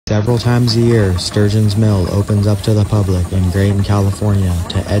Several times a year, Sturgeon's Mill opens up to the public in Graton, California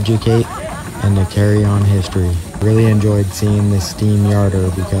to educate and to carry on history. Really enjoyed seeing this steam yarder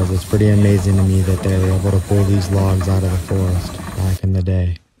because it's pretty amazing to me that they were able to pull these logs out of the forest back in the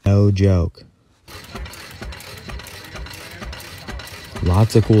day. No joke.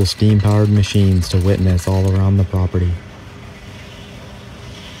 Lots of cool steam-powered machines to witness all around the property.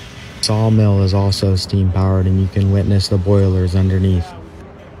 Sawmill is also steam-powered and you can witness the boilers underneath.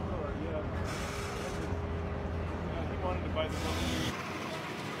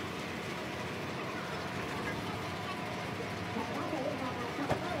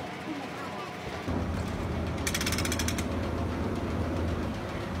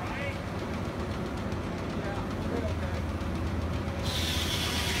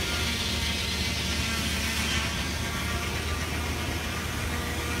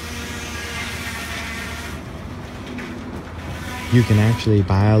 You can actually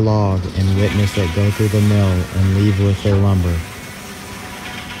buy a log and witness it go through the mill and leave with their lumber.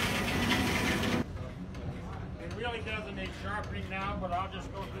 It really doesn't need sharpening now, but I'll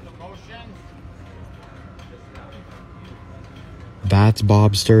just go through the motion. That's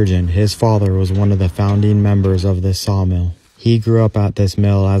Bob Sturgeon. His father was one of the founding members of this sawmill. He grew up at this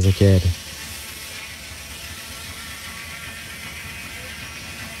mill as a kid.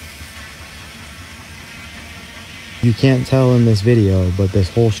 You can't tell in this video, but this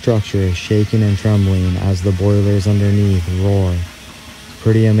whole structure is shaking and trembling as the boilers underneath roar.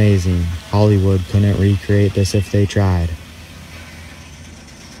 Pretty amazing. Hollywood couldn't recreate this if they tried.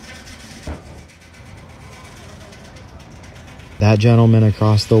 That gentleman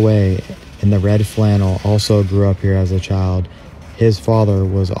across the way in the red flannel also grew up here as a child. His father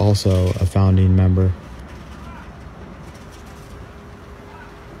was also a founding member.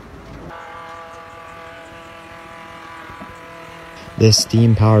 This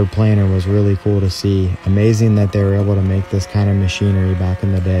steam-powered planer was really cool to see. Amazing that they were able to make this kind of machinery back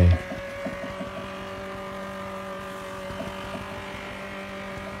in the day.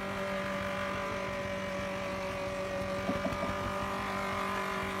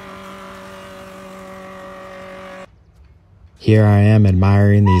 Here I am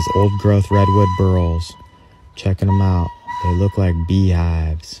admiring these old-growth redwood burls. Checking them out. They look like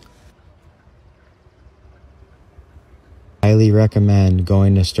beehives. Highly recommend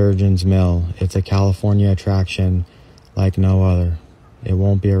going to Sturgeon's Mill. It's a California attraction like no other. It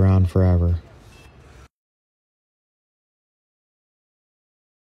won't be around forever.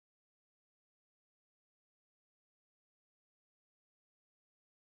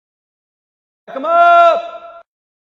 Come on!